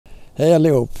Hej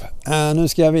allihop! Nu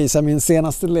ska jag visa min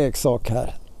senaste leksak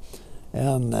här.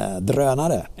 En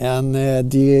drönare. En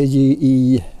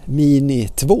DJI Mini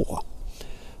 2.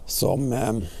 Som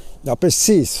jag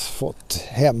precis fått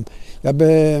hem. Jag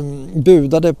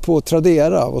budade på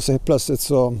Tradera och så plötsligt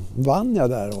så vann jag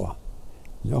där. Och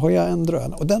nu har jag en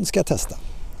drönare och den ska jag testa.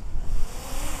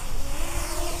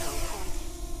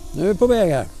 Nu är vi på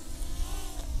väg här.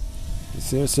 Vi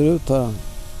ser hur det ser ut här.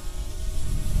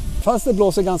 Fast det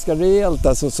blåser ganska rejält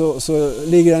alltså, så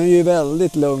ligger den ju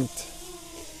väldigt lugnt.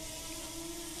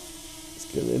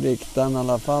 Ska vi rikta den i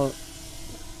alla fall.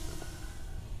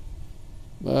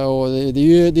 Ja, det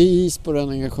är is på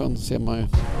den i sjön, ser man ju.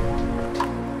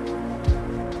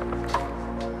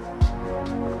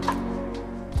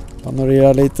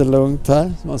 Panorera lite lugnt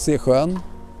här så man ser sjön.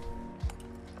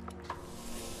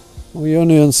 Och vi gör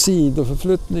nu en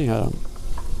sidoförflyttning här.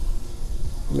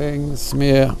 Längs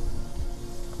med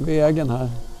vägen här.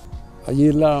 Jag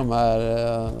gillar de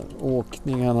här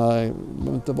åkningarna. De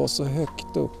behöver inte vara så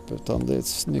högt upp utan det är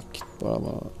snyggt bara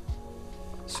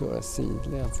att köra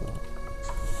sidled.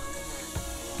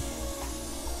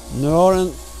 Nu har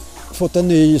den fått en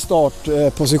ny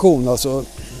startposition. Alltså,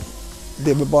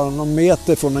 det är väl bara någon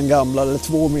meter från den gamla eller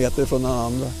 2 meter från den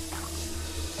andra.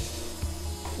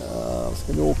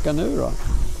 Ska vi åka nu då?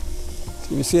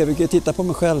 Ska vi se, vi kan titta på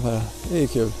mig själv här. Det är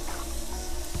kul.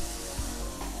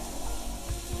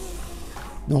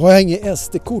 Nu har jag inget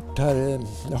SD-kort här.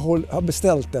 Jag har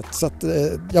beställt det så att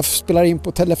jag spelar in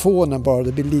på telefonen bara.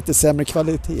 Det blir lite sämre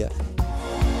kvalitet.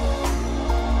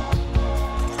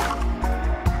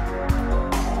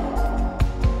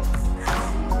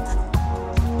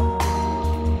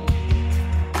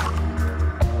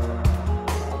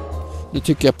 Nu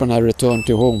tycker jag på den här Return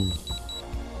to Home.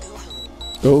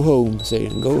 Go home, säger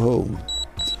den. Go home.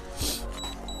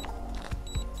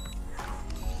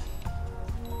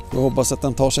 Jag hoppas att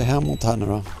den tar sig hemåt här nu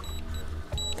då.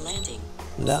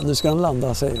 Nu ska den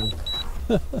landa, säger den.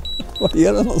 Var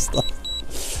är den någonstans?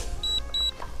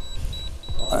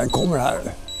 Ja, den kommer här.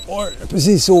 Oj,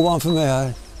 precis ovanför mig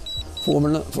här.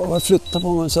 Får man flytta på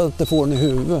mig så att det får den i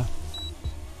huvudet.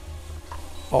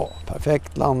 Ja,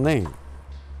 perfekt landning.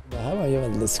 Det här var ju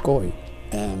väldigt skoj.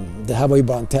 Det här var ju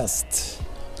bara en test.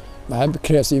 Det här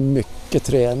krävs ju mycket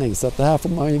träning så att det här får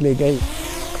man ju ligga i.